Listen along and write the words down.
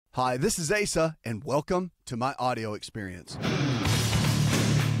Hi, this is Asa, and welcome to my audio experience.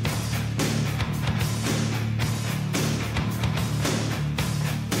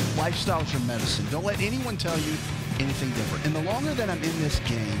 Lifestyles are medicine. Don't let anyone tell you anything different. And the longer that I'm in this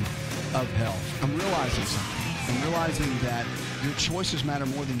game of health, I'm realizing something. I'm realizing that your choices matter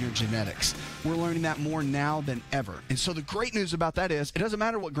more than your genetics. We're learning that more now than ever. And so the great news about that is it doesn't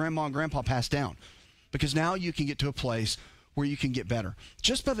matter what grandma and grandpa passed down, because now you can get to a place where you can get better.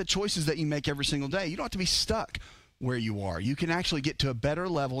 Just by the choices that you make every single day, you don't have to be stuck where you are. You can actually get to a better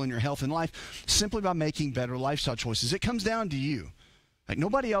level in your health and life simply by making better lifestyle choices. It comes down to you. Like,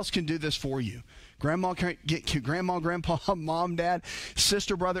 nobody else can do this for you. Grandma can't get grandma, grandpa, mom, dad,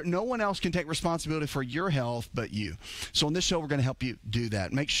 sister, brother. No one else can take responsibility for your health but you. So on this show, we're going to help you do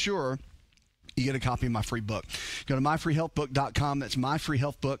that. Make sure you get a copy of my free book. Go to myfreehealthbook.com. That's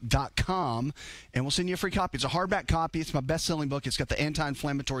myfreehealthbook.com, and we'll send you a free copy. It's a hardback copy. It's my best-selling book. It's got the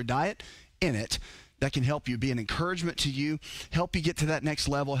anti-inflammatory diet in it that can help you, be an encouragement to you, help you get to that next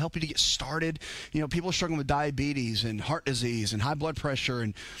level, help you to get started. You know, people are struggling with diabetes and heart disease and high blood pressure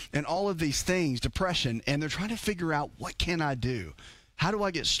and all of these things, depression, and they're trying to figure out, what can I do? How do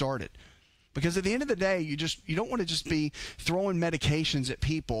I get started? Because at the end of the day, you don't want to just be throwing medications at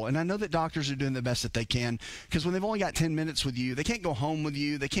people. And I know that doctors are doing the best that they can, because when they've only got 10 minutes with you, they can't go home with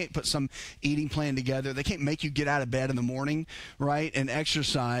you. They can't put some eating plan together. They can't make you get out of bed in the morning, right, and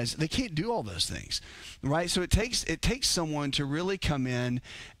exercise. They can't do all those things, right? So it takes someone to really come in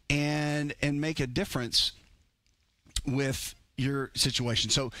and make a difference with your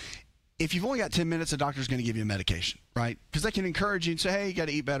situation. So if you've only got 10 minutes, a doctor's going to give you a medication, right? Because they can encourage you and say, hey, you got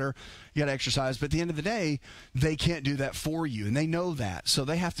to eat better, you got to exercise. But at the end of the day, they can't do that for you, and they know that. So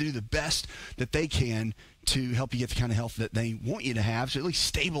they have to do the best that they can to help you get the kind of health that they want you to have, to at least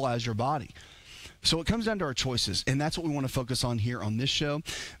stabilize your body. So it comes down to our choices, and that's what we want to focus on here on this show.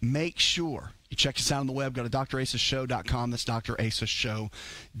 Make sure you check us out on the web. Go to drasashow.com. That's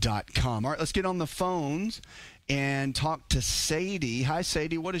drasashow.com. All right, let's get on the phones and talk to Sadie. Hi,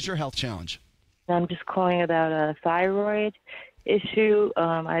 Sadie. What is your health challenge? I'm just calling about a thyroid issue.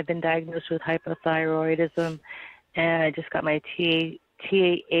 I've been diagnosed with hypothyroidism, and I just got my TSH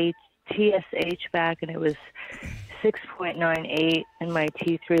back, and it was 6.98, and my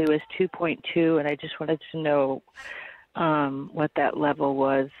T3 was 2.2, and I just wanted to know what that level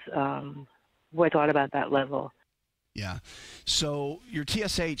was, what I thought about that level. Yeah. So your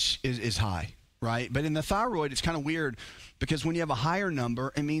TSH is high, right? But in the thyroid, it's kind of weird, because when you have a higher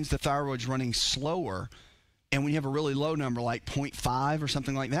number, it means the thyroid's running slower. And when you have a really low number, like 0.5 or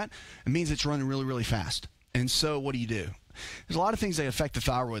something like that, it means it's running really, really fast. And so what do? There's a lot of things that affect the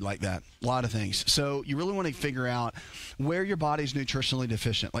thyroid like that, a lot of things. So you really want to figure out where your body's nutritionally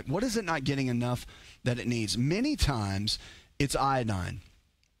deficient. Like, what is it not getting enough that it needs? Many times, it's iodine.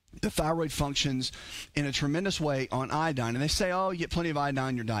 The thyroid functions in a tremendous way on iodine. And they say, oh, you get plenty of iodine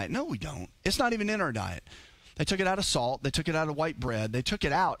in your diet. No, we don't. It's not even in our diet. They took it out of salt. They took it out of white bread. They took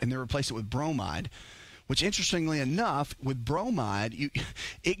it out, and they replaced it with bromide, which, interestingly enough, with bromide,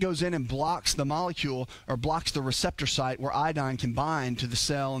 it goes in and blocks the molecule, or blocks the receptor site where iodine can bind to the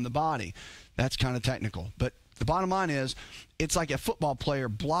cell in the body. That's kind of technical. But the bottom line is, it's like a football player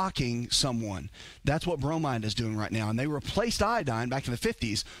blocking someone. That's what bromide is doing right now. And they replaced iodine back in the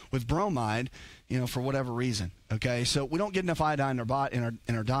 50s with bromide, for whatever reason. Okay, so we don't get enough iodine in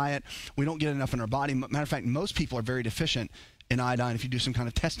our diet. We don't get enough in our body. Matter of fact, most people are very deficient in iodine. If you do some kind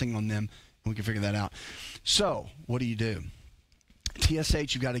of testing on them, we can figure that out. So what do you do?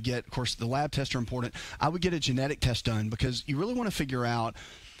 TSH, you've got to get, of course, the lab tests are important. I would get a genetic test done, because you really want to figure out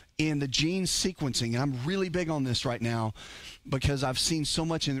in the gene sequencing, and I'm really big on this right now because I've seen so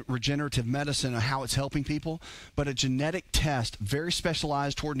much in regenerative medicine and how it's helping people. But a genetic test, very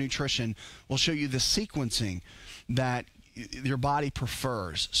specialized toward nutrition, will show you the sequencing that your body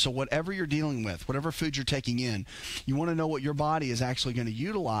prefers. So whatever you're dealing with, whatever food you're taking in, you want to know what your body is actually going to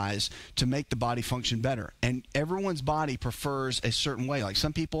utilize to make the body function better. And everyone's body prefers a certain way. Like,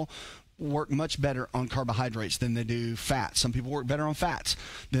 some people work much better on carbohydrates than they do fats. Some people work better on fats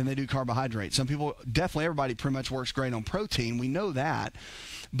than they do carbohydrates. Some people, definitely everybody pretty much works great on protein. We know that.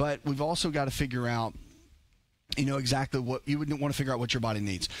 But we've also got to figure out, exactly what you would want to figure out what your body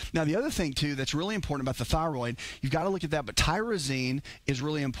needs. Now, the other thing, too, that's really important about the thyroid, you've got to look at that, but tyrosine is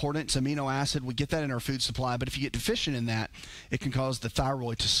really important. It's amino acid. We get that in our food supply, but if you get deficient in that, it can cause the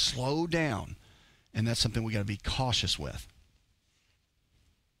thyroid to slow down, and that's something we got to be cautious with.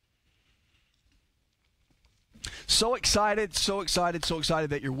 So excited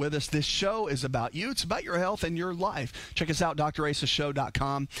that you're with us. This show is about you. It's about your health and your life. Check us out,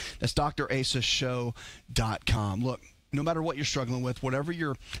 drasashow.com. That's drasashow.com. Look, no matter what you're struggling with, whatever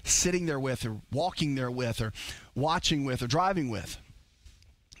you're sitting there with or walking there with or watching with or driving with,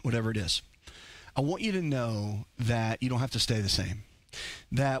 whatever it is, I want you to know that you don't have to stay the same.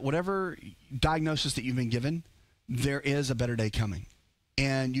 That whatever diagnosis that you've been given, there is a better day coming.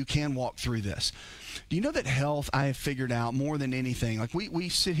 And you can walk through this. Do you know that health, I have figured out more than anything, like we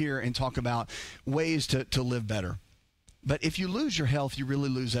sit here and talk about ways to live better. But if you lose your health, you really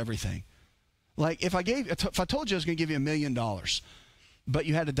lose everything. Like if I told you I was going to give you $1 million, but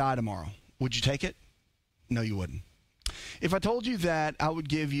you had to die tomorrow, would you take it? No, you wouldn't. If I told you that I would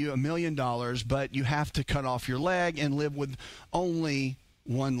give you $1 million, but you have to cut off your leg and live with only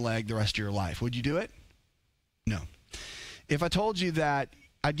one leg the rest of your life, would you do it? No. If I told you that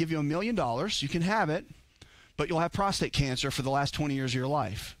I'd give you $1 million, you can have it, but you'll have prostate cancer for the last 20 years of your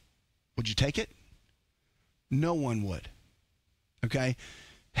life, would you take it? No one would. Okay?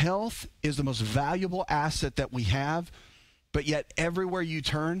 Health is the most valuable asset that we have, but yet everywhere you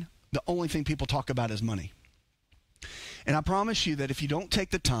turn, the only thing people talk about is money. And I promise you that if you don't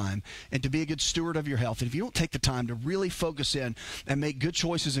take the time and to be a good steward of your health, and if you don't take the time to really focus in and make good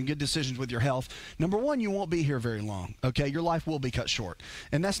choices and good decisions with your health, number one, you won't be here very long, okay? Your life will be cut short.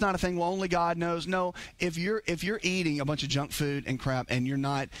 And that's not a thing, well, only God knows. No, if you're eating a bunch of junk food and crap and you're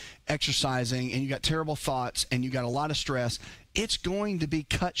not exercising and you got terrible thoughts and you got a lot of stress, it's going to be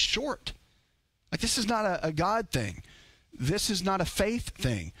cut short. Like, this is not a God thing. This is not a faith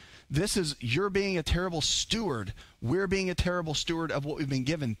thing. This is you're being a terrible steward. We're being a terrible steward of what we've been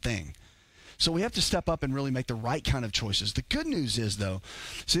given thing. So we have to step up and really make the right kind of choices. The good news is, though,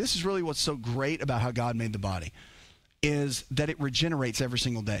 see, this is really what's so great about how God made the body, is that it regenerates every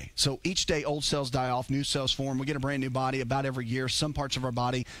single day. So each day, old cells die off, new cells form. We get a brand new body about every year. Some parts of our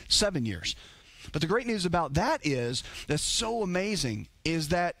body, 7 years. But the great news about that is, that's so amazing, is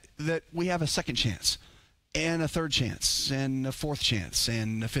that we have a second chance, and a third chance, and a fourth chance,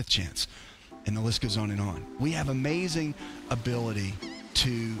 and a fifth chance. And the list goes on and on. We have amazing ability to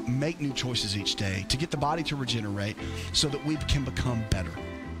make new choices each day, to get the body to regenerate so that we can become better.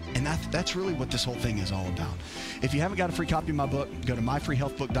 And that's really what this whole thing is all about. If you haven't got a free copy of my book, go to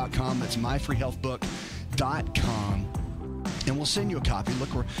myfreehealthbook.com. That's myfreehealthbook.com. And we'll send you a copy. Look,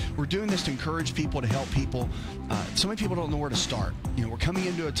 we're doing this to encourage people, to help people. So many people don't know where to start. You know, we're coming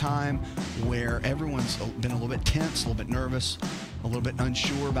into a time where everyone's been a little bit tense, a little bit nervous, a little bit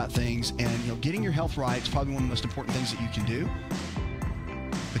unsure about things. And, you know, getting your health right is probably one of the most important things that you can do.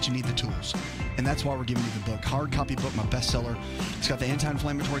 But you need the tools. And that's why we're giving you the book. Hard copy book, my bestseller. It's got the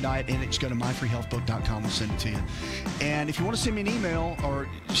anti-inflammatory diet in it. Just go to myfreehealthbook.com. We'll send it to you. And if you want to send me an email or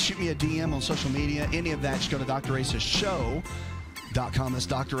shoot me a DM on social media, any of that, just go to drasashow.com. That's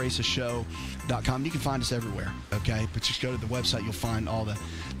drasashow.com. You can find us everywhere, okay? But just go to the website. You'll find all the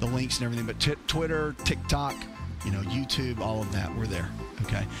links and everything. But Twitter, TikTok, you know, YouTube, all of that, we're there.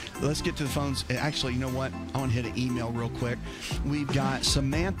 Okay, let's get to the phones. Actually, you know what? I want to hit an email real quick. We've got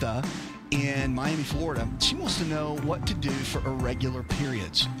Samantha in Miami, Florida. She wants to know what to do for irregular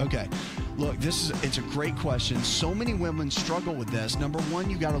periods. Okay, look, it's a great question. So many women struggle with this. Number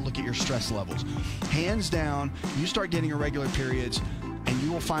one, you got to look at your stress levels. Hands down, you start getting irregular periods, and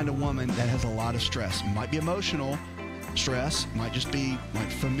you will find a woman that has a lot of stress. It might be emotional stress, might just be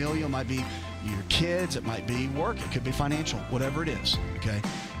like familial, might be your kids, it might be work, it could be financial, whatever it is, okay?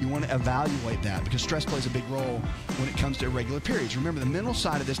 You want to evaluate that because stress plays a big role when it comes to irregular periods. Remember, the mental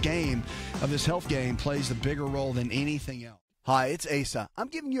side of this game, of this health game, plays the bigger role than anything else. Hi, it's Asa. I'm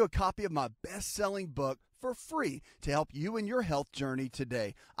giving you a copy of my best-selling book for free to help you in your health journey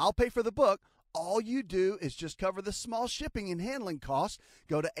today. I'll pay for the book. All you do is just cover the small shipping and handling costs.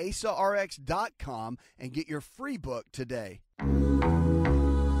 Go to AsaRx.com and get your free book today.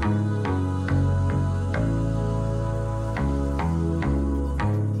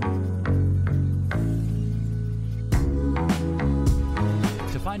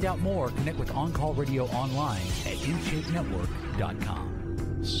 To find out more, connect with On Call Radio online at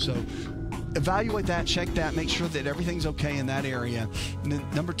InShapeNetwork.com. So evaluate that, check that, make sure that everything's okay in that area. And then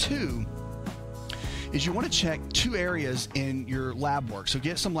number two is you want to check 2 areas in your lab work. So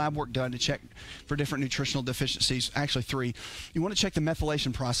get some lab work done to check for different nutritional deficiencies. Actually 3. You want to check the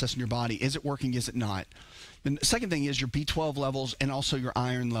methylation process in your body. Is it working? Is it not? The second thing is your B12 levels and also your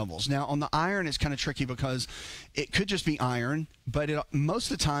iron levels. Now, on the iron, it's kind of tricky because it could just be iron, but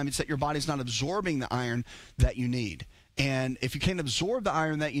most of the time it's that your body's not absorbing the iron that you need. And if you can't absorb the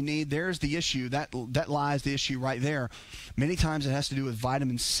iron that you need, there's the issue. That lies the issue right there. Many times it has to do with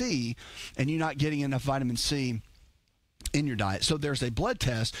vitamin C, and you're not getting enough vitamin C in your diet. So there's a blood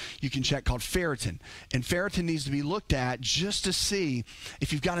test you can check called ferritin. And ferritin needs to be looked at just to see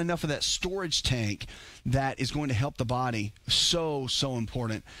if you've got enough of that storage tank that is going to help the body. So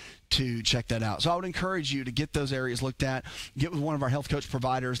important to check that out. So I would encourage you to get those areas looked at. Get with one of our health coach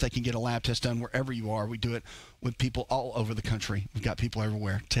providers. They can get a lab test done wherever you are. We do it with people all over the country. We've got people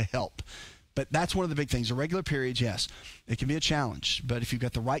everywhere to help. But that's one of the big things. Irregular periods, yes, it can be a challenge. But if you've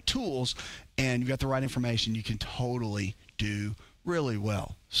got the right tools and you've got the right information, you can totally do really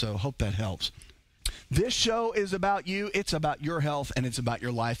well. So hope that helps. This show is about you. It's about your health, and it's about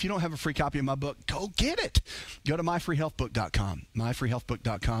your life. If you don't have a free copy of my book, go get it. Go to myfreehealthbook.com,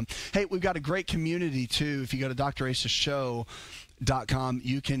 myfreehealthbook.com. Hey, we've got a great community, too. If you go to drasashow.com,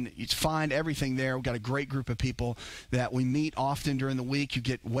 you can find everything there. We've got a great group of people that we meet often during the week. You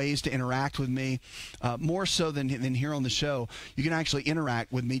get ways to interact with me, more so than here on the show. You can actually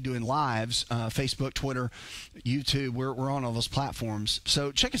interact with me doing lives, Facebook, Twitter, YouTube. We're on all those platforms.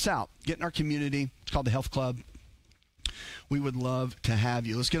 So check us out. Get in our community. It's called the Health Club. We would love to have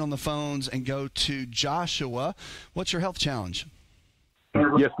you. Let's get on the phones and go to Joshua. What's your health challenge?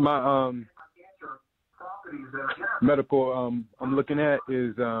 Yes, my medical I'm looking at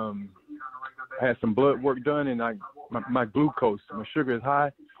is I had some blood work done, and my glucose, my sugar is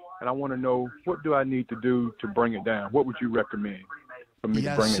high, and I want to know, what do I need to do to bring it down? What would you recommend for me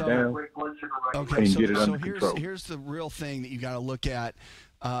to bring it down and get it under control? Here's the real thing that you got to look at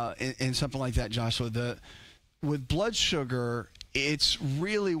in something like that, Joshua. With blood sugar, it's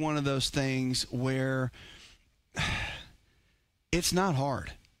really one of those things where it's not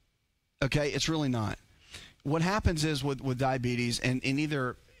hard. Okay, it's really not. What happens is with diabetes and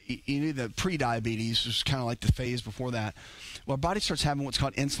either pre-diabetes, which is kind of like the phase before that, well, our body starts having what's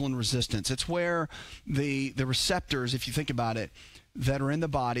called insulin resistance. It's where the receptors, if you think about it, that are in the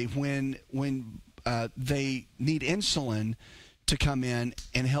body when they need insulin to come in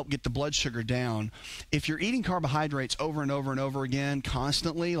and help get the blood sugar down. If you're eating carbohydrates over and over and over again,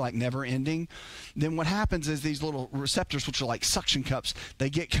 constantly, like never ending, then what happens is these little receptors, which are like suction cups, they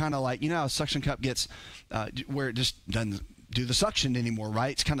get kind of like, how a suction cup gets where it just doesn't do the suction anymore,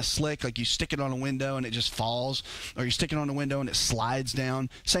 right? It's kind of slick, like you stick it on a window and it just falls, or you stick it on a window and it slides down.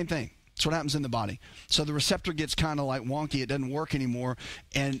 Same thing. That's what happens in the body. So the receptor gets kind of like wonky. It doesn't work anymore.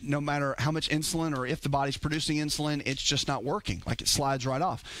 And no matter how much insulin, or if the body's producing insulin, it's just not working. Like it slides right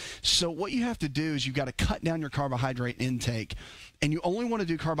off. So what you have to do is you've got to cut down your carbohydrate intake. And you only want to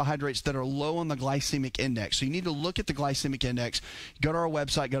do carbohydrates that are low on the glycemic index. So you need to look at the glycemic index. Go to our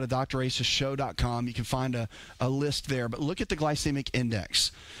website, go to drasashow.com. You can find a list there. But look at the glycemic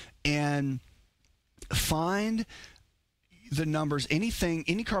index and find the numbers. Any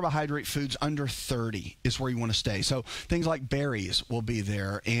carbohydrate foods under 30 is where you want to stay. So things like berries will be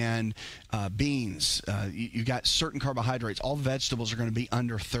there, and beans. You got certain carbohydrates. All vegetables are going to be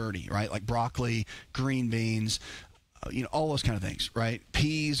under 30, right? Like broccoli, green beans, all those kind of things, right?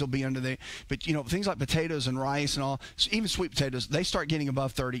 Peas will be under there. But, things like potatoes and rice and all, even sweet potatoes, they start getting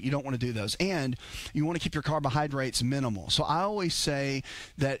above 30. You don't want to do those. And you want to keep your carbohydrates minimal. So I always say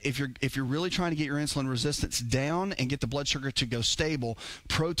that if you're really trying to get your insulin resistance down and get the blood sugar to go stable,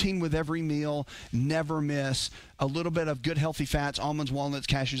 protein with every meal, never miss. A little bit of good healthy fats, almonds, walnuts,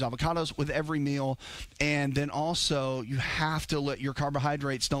 cashews, avocados with every meal. And then also you have to let your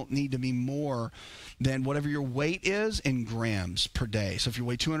carbohydrates don't need to be more than whatever your weight is in grams per day. So if you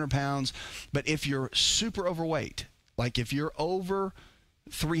weigh 200 pounds, but if you're super overweight, like if you're over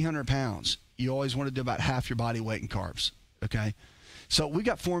 300 pounds, you always want to do about half your body weight in carbs, okay? So we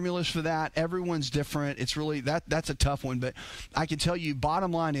got formulas for that. Everyone's different. It's really, that's a tough one, but I can tell you,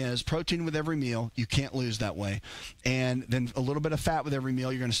 bottom line is protein with every meal. You can't lose that way. And then a little bit of fat with every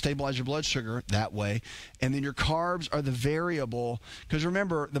meal. You're going to stabilize your blood sugar that way. And then your carbs are the variable, because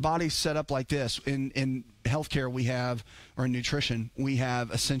remember, the body's set up like this. In healthcare, we have, or in nutrition, we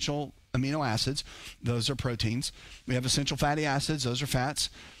have essential amino acids. Those are proteins. We have essential fatty acids. Those are fats.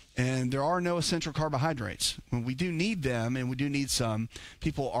 And there are no essential carbohydrates. When we do need them, and we do need some,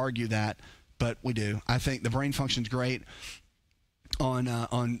 people argue that, but we do. I think the brain functions great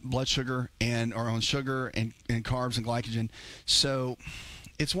on blood sugar or on sugar and carbs and glycogen. So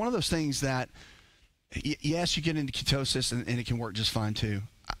it's one of those things that, yes, you get into ketosis and it can work just fine too.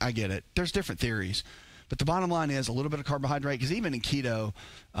 I get it. There's different theories. But the bottom line is a little bit of carbohydrate, because even in keto,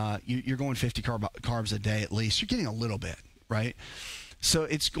 you're going 50 carbs a day at least. You're getting a little bit, right? So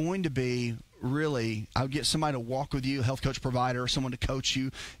it's going to be really, I would get somebody to walk with you, a health coach provider, someone to coach you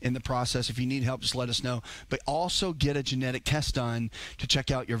in the process. If you need help, just let us know. But also get a genetic test done to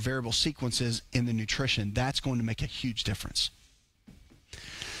check out your variable sequences in the nutrition. That's going to make a huge difference.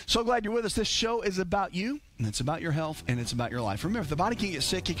 So glad you're with us. This show is about you, and it's about your health, and it's about your life. Remember, if the body can get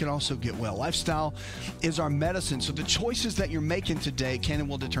sick, it can also get well. Lifestyle is our medicine, so the choices that you're making today can and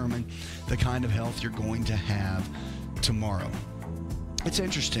will determine the kind of health you're going to have tomorrow. It's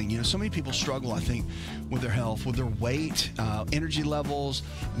interesting, so many people struggle, I think, with their health, with their weight, energy levels,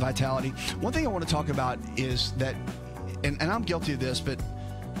 vitality. One thing I want to talk about is that, and I'm guilty of this, but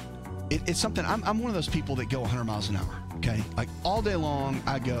it's something, I'm one of those people that go 100 miles an hour, okay? Like all day long,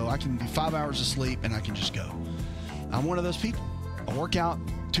 I can do 5 hours of sleep and I can just go. I'm one of those people. I work out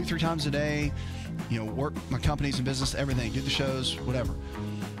 2-3 times a day, work my companies and business, everything, do the shows, whatever.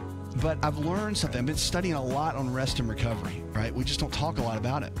 But I've learned something. I've been studying a lot on rest and recovery, right? We just don't talk a lot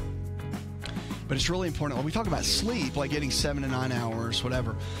about it. But it's really important. When we talk about sleep, like getting 7 to 9 hours,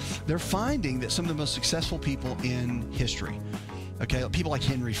 whatever, they're finding that some of the most successful people in history, okay, people like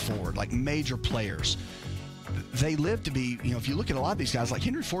Henry Ford, like major players, they live to be, if you look at a lot of these guys, like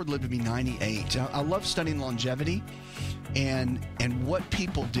Henry Ford lived to be 98. I love studying longevity and what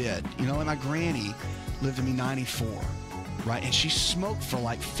people did. Like my granny lived to be 94. Right, and she smoked for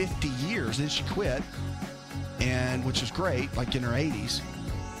like 50 years, and then she quit, and which was great, like in her 80s.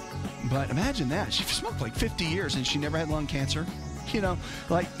 But imagine that, she smoked like 50 years, and she never had lung cancer.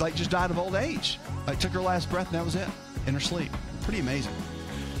 Like just died of old age. Like took her last breath, and that was it, in her sleep. Pretty amazing.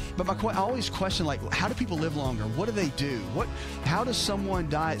 But I always question, like, how do people live longer? What do they do? How does someone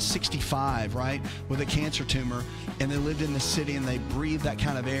die at 65, right, with a cancer tumor, and they lived in the city and they breathed that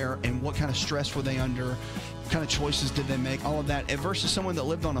kind of air, and what kind of stress were they under? What kind of choices did they make? All of that, versus someone that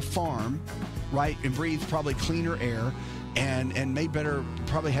lived on a farm, right, and breathed probably cleaner air and made better,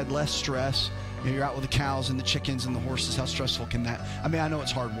 probably had less stress. You're out with the cows and the chickens and the horses. How stressful can that? I mean, I know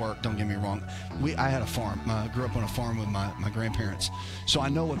it's hard work. Don't get me wrong. I had a farm. I grew up on a farm with my grandparents, so I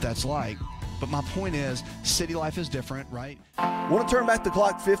know what that's like. But my point is, city life is different, right? Want to turn back the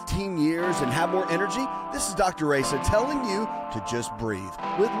clock 15 years and have more energy? This is Dr. Asa telling you to just breathe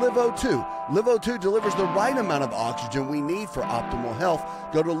with LiveO2. LiveO2 delivers the right amount of oxygen we need for optimal health.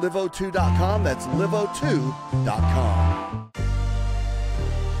 Go to liveO2.com. That's liveO2.com.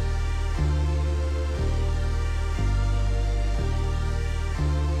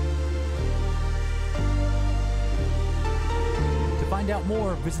 To find out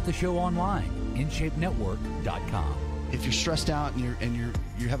more, visit the show online, InShapeNetwork.com. If you're stressed out and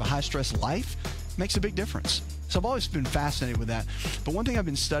you have a high stress life, it makes a big difference. So I've always been fascinated with that. But one thing I've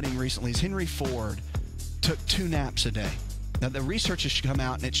been studying recently is Henry Ford took 2 naps a day. Now the research has come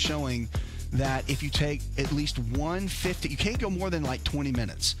out and it's showing that if you take at least 150, you can't go more than like 20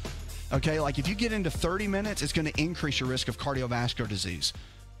 minutes. Okay, like if you get into 30 minutes, it's going to increase your risk of cardiovascular disease.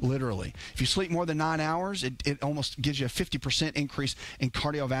 Literally. If you sleep more than 9 hours, it almost gives you a 50% increase in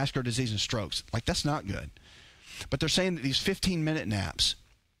cardiovascular disease and strokes. Like, that's not good. But they're saying that these 15-minute naps,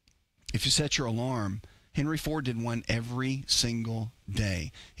 if you set your alarm, Henry Ford did one every single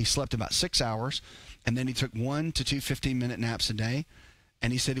day. He slept about 6 hours, and then he took 1 to 2 15-minute naps a day,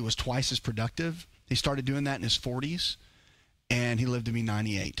 and he said he was twice as productive. He started doing that in his 40s, and he lived to be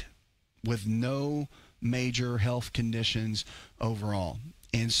 98 with no major health conditions overall.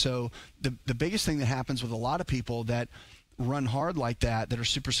 And so the biggest thing that happens with a lot of people that run hard like that are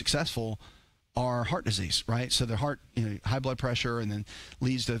super successful, are heart disease, right? So their heart, high blood pressure, and then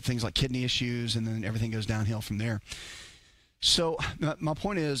leads to things like kidney issues, and then everything goes downhill from there. So my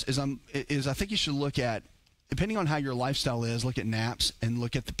point is I think you should look at, depending on how your lifestyle is, look at naps and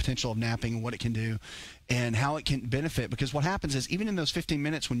look at the potential of napping and what it can do and how it can benefit. Because what happens is, even in those 15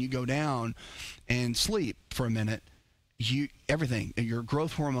 minutes when you go down and sleep for a minute, your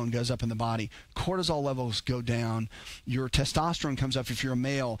growth hormone goes up in the body, cortisol levels go down, your testosterone comes up if you're a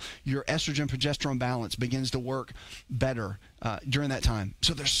male, your estrogen progesterone balance begins to work better during that time.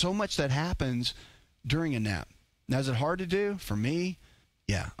 So there's so much that happens during a nap. Now, is it hard to do? For me,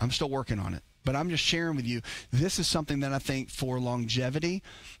 yeah, I'm still working on it. But I'm just sharing with you, this is something that I think for longevity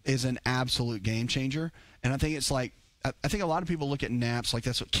is an absolute game changer. And I think it's like, I think a lot of people look at naps like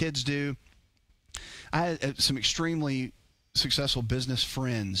that's what kids do. I had some extremely successful business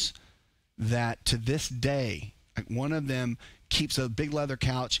friends that to this day, one of them keeps a big leather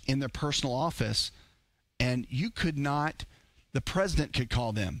couch in their personal office, and the president could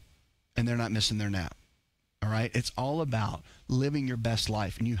call them and they're not missing their nap. All right? It's all about living your best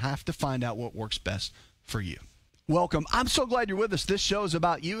life, and you have to find out what works best for you. Welcome. I'm so glad you're with us. This show is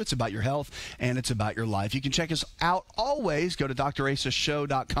about you. It's about your health, and it's about your life. You can check us out always. Go to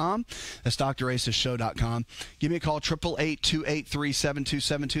drasashow.com. That's drasashow.com. Give me a call,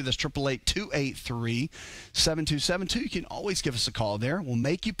 888-283-7272. That's 888-283-7272. You can always give us a call there. We'll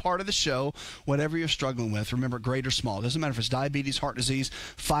make you part of the show, whatever you're struggling with. Remember, great or small. It doesn't matter if it's diabetes, heart disease,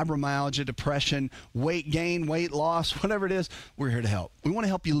 fibromyalgia, depression, weight gain, weight loss, whatever it is, we're here to help. We want to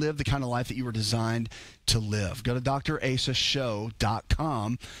help you live the kind of life that you were designed to live. Go to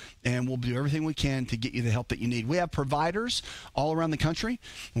drasashow.com, and we'll do everything we can to get you the help that you need. We have providers all around the country.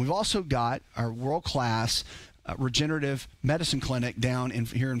 And we've also got our world-class regenerative medicine clinic down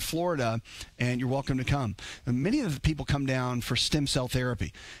here in Florida, and you're welcome to come. And many of the people come down for stem cell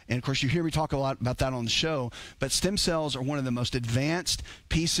therapy. And, of course, you hear me talk a lot about that on the show, but stem cells are one of the most advanced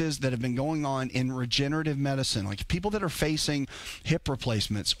pieces that have been going on in regenerative medicine. Like people that are facing hip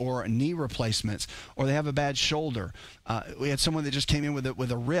replacements or knee replacements, or they have a bad shoulder. We had someone that just came in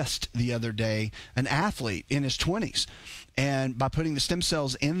with a wrist the other day, an athlete in his 20s. And by putting the stem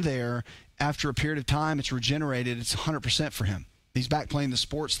cells in there, after a period of time, it's regenerated. It's 100% for him. He's back playing the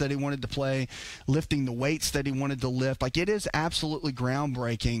sports that he wanted to play, lifting the weights that he wanted to lift. Like, it is absolutely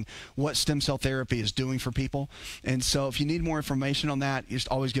groundbreaking what stem cell therapy is doing for people. And so if you need more information on that, just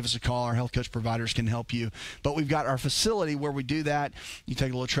always give us a call. Our health coach providers can help you. But we've got our facility where we do that. You take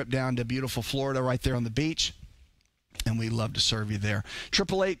a little trip down to beautiful Florida right there on the beach, and we'd love to serve you there.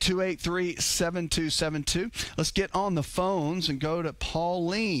 888-283-7272. Let's get on the phones and go to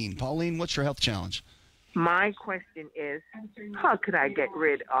Pauline. Pauline, what's your health challenge? My question is, how could I get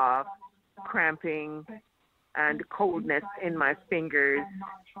rid of cramping and coldness in my fingers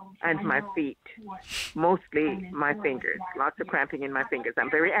and my feet? Mostly my fingers. Lots of cramping in my fingers. I'm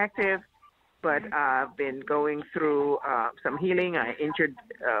very active, but I've been going through some healing. I injured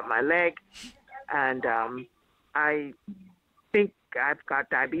my leg, and I think I've got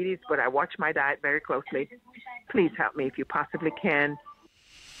diabetes, but I watch my diet very closely. Please help me if you possibly can.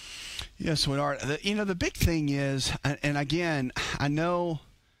 Yes, sweetheart. The big thing is, and again, I know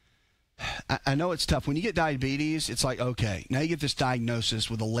it's tough. When you get diabetes, it's like, okay, now you get this diagnosis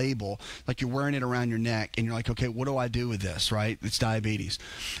with a label, like you're wearing it around your neck, and you're like, okay, what do I do with this, right? It's diabetes.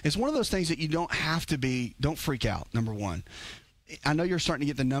 It's one of those things that you don't freak out, number one. I know you're starting to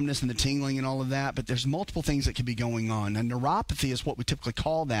get the numbness and the tingling and all of that, but there's multiple things that could be going on. And neuropathy is what we typically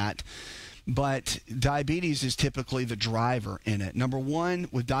call that, but diabetes is typically the driver in it. Number one,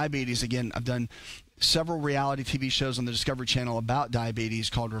 with diabetes, again, I've done several reality TV shows on the Discovery Channel about diabetes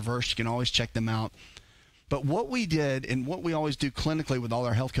called Reverse. You can always check them out. But what we did, and what we always do clinically with all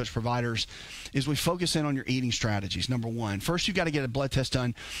our health coach providers, is we focus in on your eating strategies. Number one, first you've got to get a blood test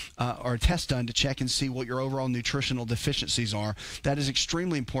done or a test done to check and see what your overall nutritional deficiencies are. That is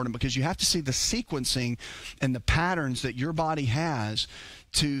extremely important because you have to see the sequencing and the patterns that your body has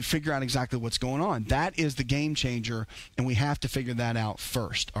to figure out exactly what's going on. That is the game changer, and we have to figure that out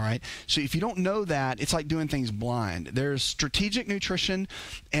first, all right? So if you don't know that, it's like doing things blind. There's strategic nutrition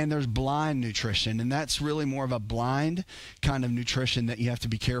and there's blind nutrition, and that's really more of a blind kind of nutrition that you have to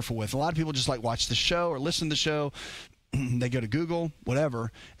be careful with. A lot of people just like watch the show or listen to the show. They go to Google,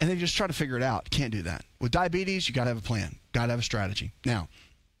 whatever, and they just try to figure it out. Can't do that. With diabetes, you got to have a plan, got to have a strategy. Now,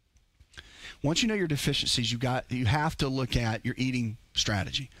 once you know your deficiencies, you have to look at your eating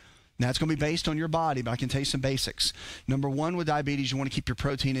strategy. Now, it's going to be based on your body, but I can tell you some basics. Number one, with diabetes, you want to keep your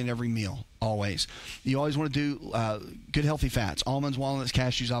protein in every meal, always. You always want to do good, healthy fats, almonds, walnuts,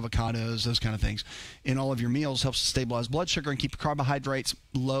 cashews, avocados, those kind of things. In all of your meals helps to stabilize blood sugar and keep your carbohydrates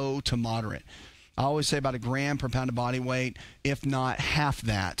low to moderate. I always say about 1 gram per pound of body weight, if not half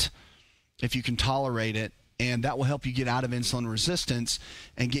that, if you can tolerate it. And that will help you get out of insulin resistance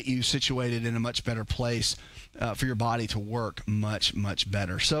and get you situated in a much better place for your body to work much, much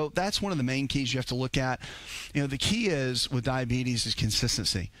better. So that's one of the main keys you have to look at. The key is with diabetes is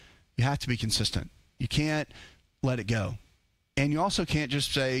consistency. You have to be consistent. You can't let it go. And you also can't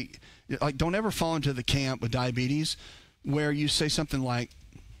just say, like, don't ever fall into the camp with diabetes where you say something like,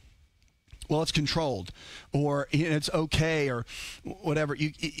 well, it's controlled, or it's okay, or whatever.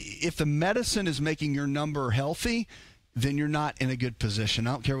 If the medicine is making your number healthy, then you're not in a good position.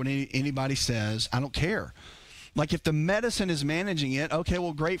 I don't care what anybody says. I don't care. Like, if the medicine is managing it, okay,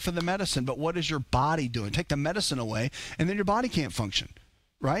 well, great for the medicine, but what is your body doing? Take the medicine away, and then your body can't function,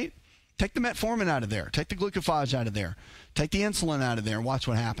 right? Take the metformin out of there. Take the glucophage out of there. Take the insulin out of there and watch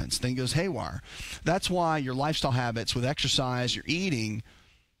what happens. Thing goes haywire. That's why your lifestyle habits with exercise, your eating,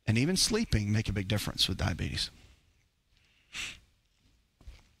 and even sleeping make a big difference with diabetes.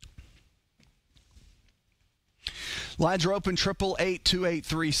 Lines are open,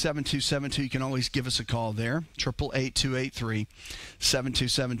 888-283-7272. You can always give us a call there,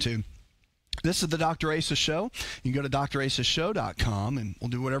 888-283-7272. This is the Dr. Asa Show. You can go to drasashow.com, and we'll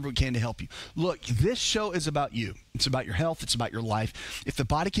do whatever we can to help you. Look, this show is about you. It's about your health. It's about your life. If the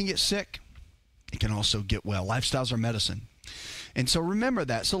body can get sick, it can also get well. Lifestyles are medicine. And so remember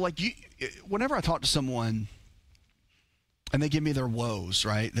that. So, like, whenever I talk to someone and they give me their woes,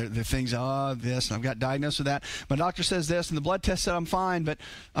 right? Their things, this, and I've got diagnosed with that. My doctor says this, and the blood test said I'm fine, but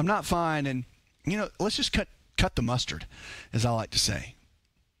I'm not fine. And, let's just cut the mustard, as I like to say.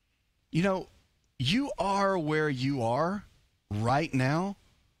 You are where you are right now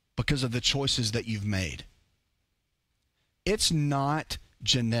because of the choices that you've made. It's not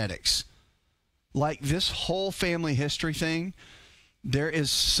genetics. Like this whole family history thing, there is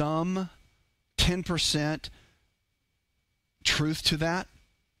some 10% truth to that,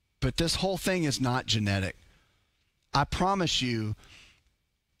 but this whole thing is not genetic. I promise you,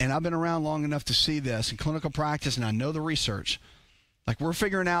 and I've been around long enough to see this in clinical practice, and I know the research. Like, we're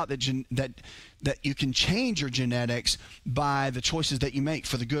figuring out that you can change your genetics by the choices that you make,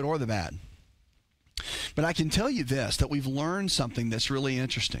 for the good or the bad. But I can tell you this, that we've learned something that's really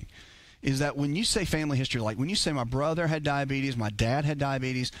interesting, is that when you say family history, like when you say my brother had diabetes, my dad had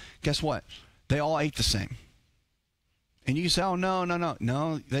diabetes, guess what? They all ate the same. And you say, oh,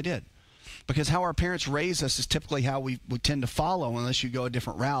 no, they did. Because how our parents raise us is typically how we tend to follow, unless you go a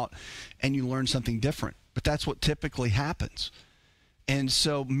different route and you learn something different. But that's what typically happens. And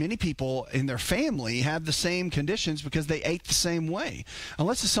so many people in their family have the same conditions because they ate the same way.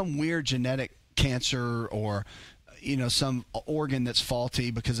 Unless it's some weird genetic cancer or, some organ that's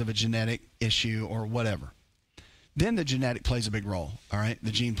faulty because of a genetic issue or whatever. Then the genetic plays a big role, all right?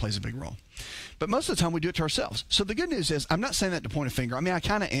 The gene plays a big role. But most of the time we do it to ourselves. So the good news is, I'm not saying that to point a finger. I mean, I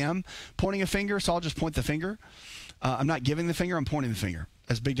kind of am pointing a finger, so I'll just point the finger. I'm not giving the finger, I'm pointing the finger.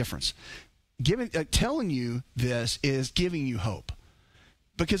 That's a big difference. Telling you this is giving you hope.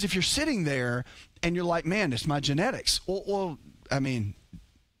 Because if you're sitting there and you're like, man, it's my genetics. Well, I mean,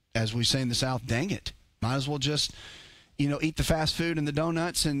 as we say in the South, dang it. Might as well just, eat the fast food and the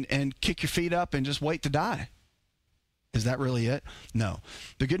donuts and kick your feet up and just wait to die. Is that really it? No.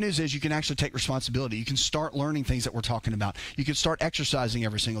 The good news is you can actually take responsibility. You can start learning things that we're talking about. You can start exercising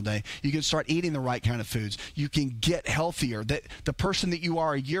every single day. You can start eating the right kind of foods. You can get healthier. That the person that you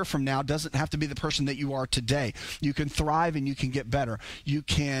are a year from now doesn't have to be the person that you are today. You can thrive and you can get better. You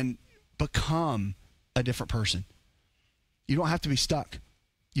can become a different person. You don't have to be stuck.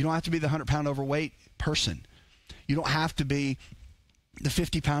 You don't have to be the 100-pound overweight person. You don't have to be the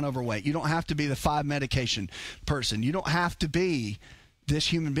 50-pound overweight. You don't have to be the 5 medication person. You don't have to be this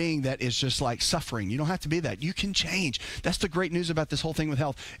human being that is just like suffering. You don't have to be that. You can change. That's the great news about this whole thing with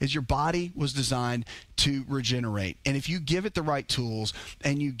health, is your body was designed to regenerate. And if you give it the right tools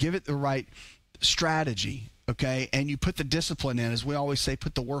and you give it the right strategy, okay, and you put the discipline in, as we always say,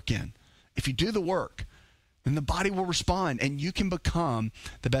 put the work in. If you do the work, then the body will respond, and you can become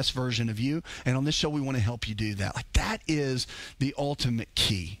the best version of you. And on this show, we want to help you do that. Like, that is the ultimate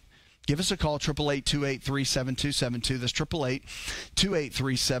key. Give us a call, 888-283-7272. That's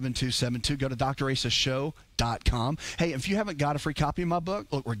 888-283-7272. Go to drasashow.com. Hey, if you haven't got a free copy of my book,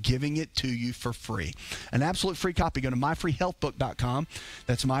 look, we're giving it to you for free. An absolute free copy. Go to myfreehealthbook.com.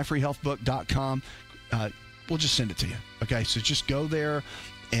 That's myfreehealthbook.com. We'll just send it to you. Okay, so just go there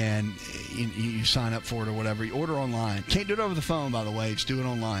and you sign up for it or whatever. You order online. Can't do it over the phone, by the way. Just do it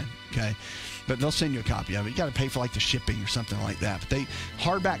online, okay? But they'll send you a copy of it. You got to pay for like the shipping or something like that. But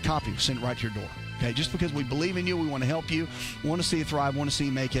hardback copy will send it right to your door, okay? Just because we believe in you, we want to help you, want to see you thrive, want to see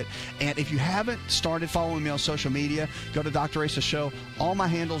you make it. And if you haven't started following me on social media, go to Dr. Asa Show. All my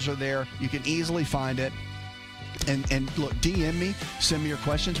handles are there. You can easily find it. And look, DM me, send me your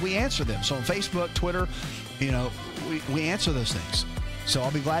questions. We answer them. So on Facebook, Twitter, we answer those things. So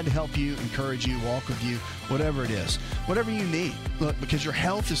I'll be glad to help you, encourage you, walk with you, whatever it is, whatever you need. Look, because your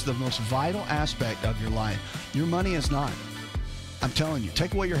health is the most vital aspect of your life. Your money is not. I'm telling you,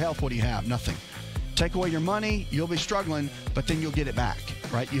 take away your health, what do you have? Nothing. Take away your money, you'll be struggling, but then you'll get it back,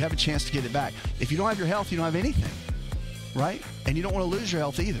 right? You have a chance to get it back. If you don't have your health, you don't have anything, right? And you don't want to lose your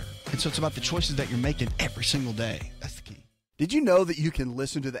health either. And so it's about the choices that you're making every single day. That's the key. Did you know that you can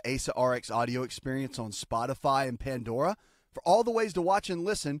listen to the AsaRx audio experience on Spotify and Pandora? For all the ways to watch and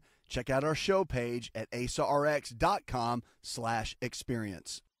listen, check out our show page at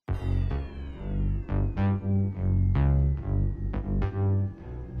asarx.com/experience.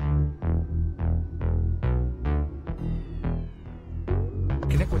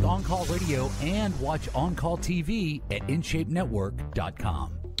 Connect with On-Call Radio and watch On-Call TV at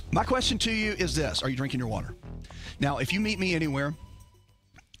InShapeNetwork.com. My question to you is this. Are you drinking your water? Now, if you meet me anywhere,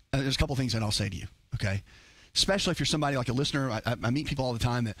 there's a couple things that I'll say to you, okay? Especially if you're somebody like a listener. I meet people all the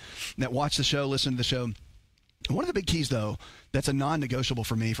time that watch the show, listen to the show. One of the big keys, though, that's a non-negotiable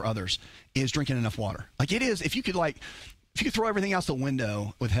for me, for others, is drinking enough water. Like it is, if you could throw everything out the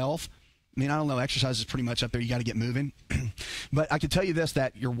window with health, I mean, I don't know, exercise is pretty much up there. You got to get moving. But I can tell you this,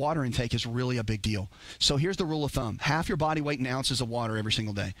 that your water intake is really a big deal. So here's the rule of thumb. Half your body weight in ounces of water every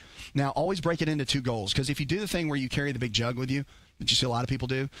single day. Now, always break it into 2 goals, because if you do the thing where you carry the big jug with you, that you see a lot of people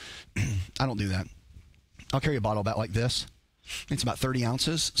do, I don't do that. I'll carry a bottle about like this. It's about 30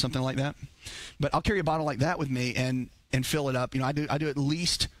 ounces, something like that. But I'll carry a bottle like that with me and fill it up. You know, I do at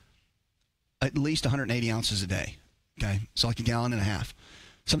least 180 ounces a day. Okay, so like a gallon and a half.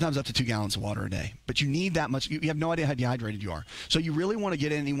 Sometimes up to 2 gallons of water a day. But you need that much. You have no idea how dehydrated you are. So you really want to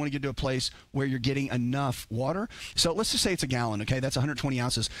get in and you want to get to a place where you're getting enough water. So let's just say it's a gallon, okay? That's 120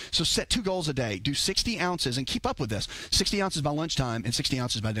 ounces. So set 2 goals a day. Do 60 ounces and keep up with this. 60 ounces by lunchtime and 60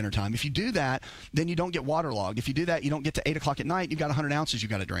 ounces by dinner time. If you do that, then you don't get waterlogged. If you do that, you don't get to 8 o'clock at night, you've got 100 ounces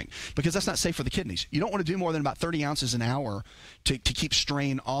you've got to drink, because that's not safe for the kidneys. You don't want to do more than about 30 ounces an hour to keep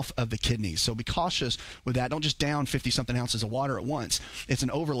strain off of the kidneys. So be cautious with that. Don't just down 50-something ounces of water at once. It's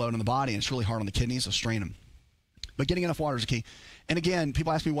an overload on the body, and it's really hard on the kidneys, so strain them. But getting enough water is a key. And again,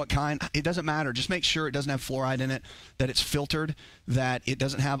 people ask me what kind. It doesn't matter. Just make sure it doesn't have fluoride in it, that it's filtered, that it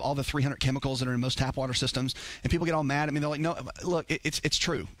doesn't have all the 300 chemicals that are in most tap water systems. And people get all mad at me. They're like, no, look, it's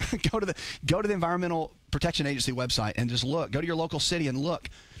true. Go to the Environmental Protection Agency website and just look. Go to your local city and look.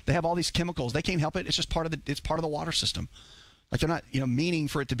 They have all these chemicals. They can't help it. It's just part of the water system. Like they're not, meaning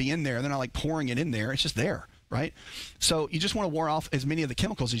for it to be in there. They're not like pouring it in there. It's just there. Right? So you just want to ward off as many of the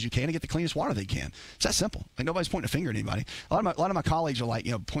chemicals as you can and get the cleanest water they can. It's that simple. Like nobody's pointing a finger at anybody. A lot of my colleagues are like,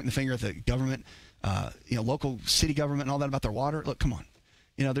 pointing the finger at the government, local city government and all that about their water. Look, come on.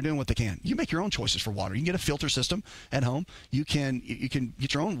 They're doing what they can. You make your own choices for water. You can get a filter system at home. You can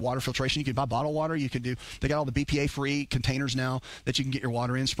get your own water filtration. You can buy bottled water. They got all the BPA-free containers now that you can get your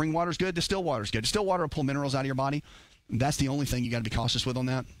water in. Spring water's good. Distilled water's good. Distilled water will pull minerals out of your body. That's the only thing you got to be cautious with on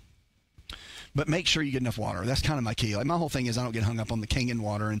that. But make sure you get enough water. That's kind of my key. Like my whole thing is I don't get hung up on the Kangen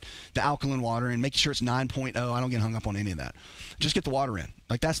water and the alkaline water and making sure it's 9.0. I don't get hung up on any of that. Just get the water in.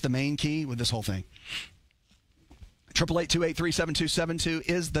 Like that's the main key with this whole thing. 888-283-7272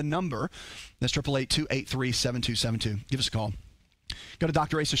 is the number. That's 888-283-7272. Give us a call. Go to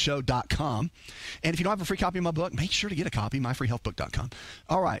drasashow.com. And if you don't have a free copy of my book, make sure to get a copy, myfreehealthbook.com.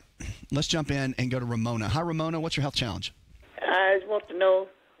 All right, let's jump in and go to Ramona. Hi, Ramona. What's your health challenge? I just want to know,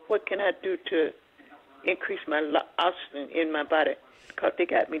 what can I do to increase my oxygen in my body? Because they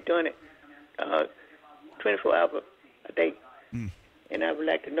got me doing it 24 hours a day. And I would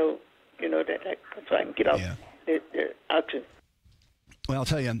like to know, that so I can get off the oxygen. Well, I'll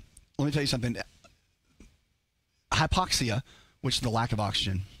tell you, let me tell you something. Hypoxia, which is the lack of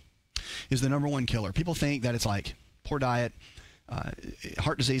oxygen, is the number one killer. People think that it's like poor diet,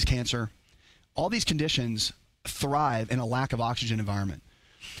 heart disease, cancer. All these conditions thrive in a lack of oxygen environment.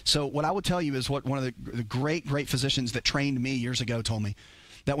 So what I would tell you is what one of the great physicians that trained me years ago told me,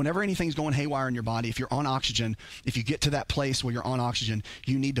 that whenever anything's going haywire in your body, if you're on oxygen, if you get to that place where you're on oxygen,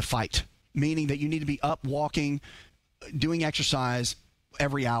 you need to fight, meaning that you need to be up walking, doing exercise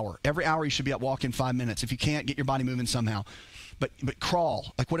every hour. Every hour you should be up walking 5 minutes. If you can't, get your body moving somehow. But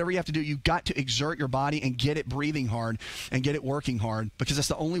crawl, like whatever you have to do, you've got to exert your body and get it breathing hard and get it working hard, because that's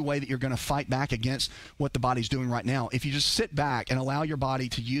the only way that you're going to fight back against what the body's doing right now. If you just sit back and allow your body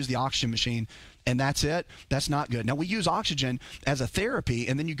to use the oxygen machine and that's it, that's not good. Now, we use oxygen as a therapy,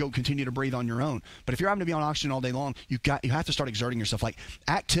 and then you go continue to breathe on your own. But if you're having to be on oxygen all day long, you have to start exerting yourself. Like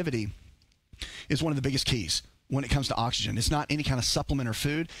activity is one of the biggest keys when it comes to oxygen. It's not any kind of supplement or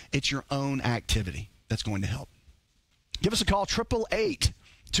food. It's your own activity that's going to help. Give us a call,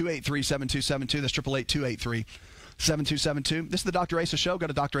 888-283-7272. That's 888-283-7272. This is the Dr. Asa Show. Go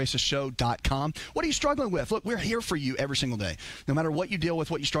to drasashow.com. What are you struggling with? Look, we're here for you every single day. No matter what you deal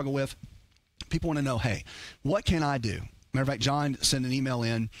with, what you struggle with, people want to know, hey, what can I do? Matter of fact, John sent an email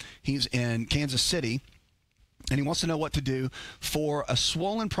in. He's in Kansas City, and he wants to know what to do for a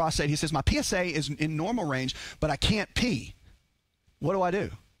swollen prostate. He says, my PSA is in normal range, but I can't pee. What do I do?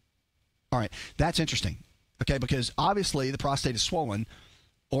 All right, that's interesting. Okay, because obviously the prostate is swollen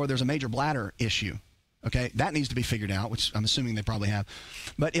or there's a major bladder issue. Okay, that needs to be figured out, which I'm assuming they probably have.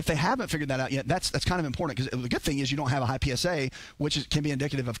 But if they haven't figured that out yet, that's kind of important, because the good thing is you don't have a high PSA, which can be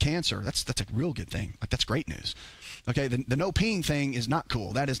indicative of cancer. That's a real good thing. Like, that's great news. Okay, the no peeing thing is not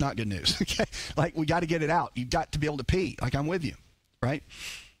cool. That is not good news. Okay, like we got to get it out. You've got to be able to pee. Like, I'm with you, right?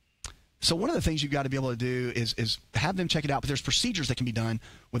 So one of the things you've got to be able to do is have them check it out. But there's procedures that can be done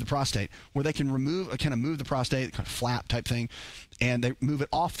with the prostate where they can kind of move the prostate, kind of flap type thing, and they move it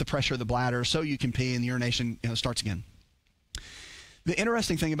off the pressure of the bladder so you can pee and the urination starts again. The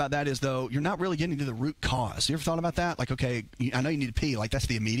interesting thing about that is, though, you're not really getting to the root cause. You ever thought about that? Like, okay, I know you need to pee. Like, that's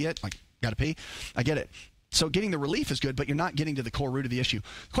the immediate. Like, got to pee. I get it. So getting the relief is good, but you're not getting to the core root of the issue.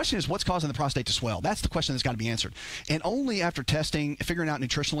 The question is, what's causing the prostate to swell? That's the question that's got to be answered. And only after testing, figuring out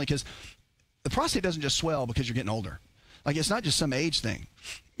nutritionally, because the prostate doesn't just swell because you're getting older. Like, it's not just some age thing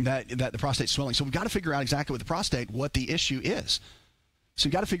that the prostate's swelling. So we've got to figure out exactly with the prostate what the issue is. So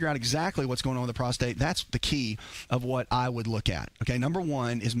you've got to figure out exactly what's going on with the prostate. That's the key of what I would look at. Okay, number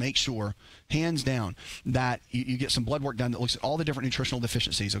one is make sure, hands down, that you get some blood work done that looks at all the different nutritional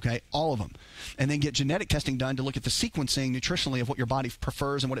deficiencies, okay, all of them. And then get genetic testing done to look at the sequencing nutritionally of what your body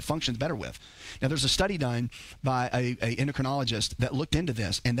prefers and what it functions better with. Now, there's a study done by a endocrinologist that looked into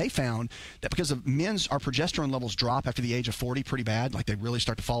this, and they found that because of men's, our progesterone levels drop after the age of 40 pretty bad, like they really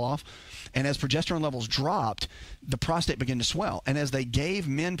start to fall off. And as progesterone levels dropped, the prostate began to swell. And as they gave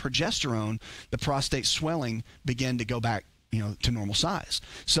men progesterone, the prostate swelling began to go back, to normal size.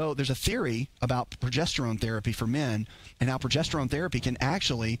 So there's a theory about progesterone therapy for men and how progesterone therapy can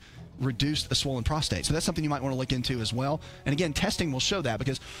actually reduce a swollen prostate. So that's something you might want to look into as well. And again, testing will show that,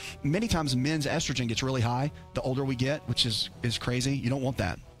 because many times men's estrogen gets really high the older we get, which is crazy. You don't want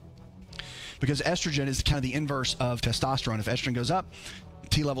that, because estrogen is kind of the inverse of testosterone. If estrogen goes up,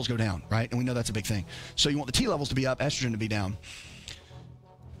 T levels go down, right? And we know that's a big thing. So you want the T levels to be up, estrogen to be down.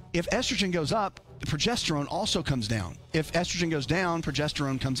 If estrogen goes up, progesterone also comes down. If estrogen goes down,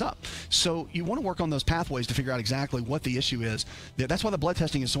 progesterone comes up. So you want to work on those pathways to figure out exactly what the issue is. That's why the blood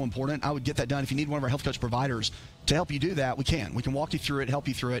testing is so important. I would get that done. If you need one of our health coach providers to help you do that, we can. We can walk you through it, help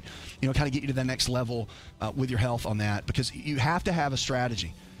you through it, kind of get you to the next level with your health on that, because you have to have a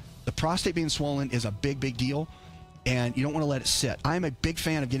strategy. The prostate being swollen is a big, big deal, and you don't want to let it sit. I'm a big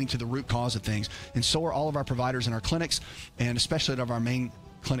fan of getting to the root cause of things, and so are all of our providers in our clinics, and especially at our main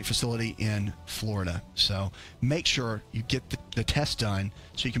clinic facility in Florida. So make sure you get the test done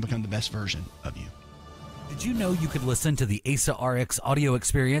so you can become the best version of you. Did you know you could listen to the AsaRx audio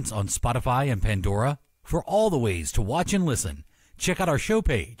experience on Spotify and Pandora? For all the ways to watch and listen, check out our show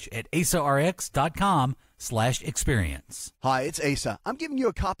page at asarx.com/experience. Hi, it's Asa. I'm giving you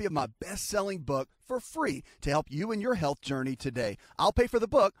a copy of my best-selling book for free to help you in your health journey today. I'll pay for the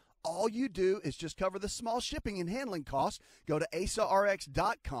book. All you do is just cover the small shipping and handling costs. Go to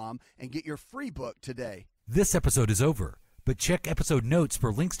AsaRx.com and get your free book today. This episode is over, but check episode notes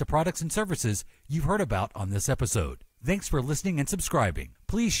for links to products and services you've heard about on this episode. Thanks for listening and subscribing.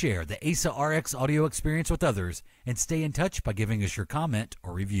 Please share the AsaRx audio experience with others and stay in touch by giving us your comment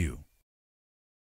or review.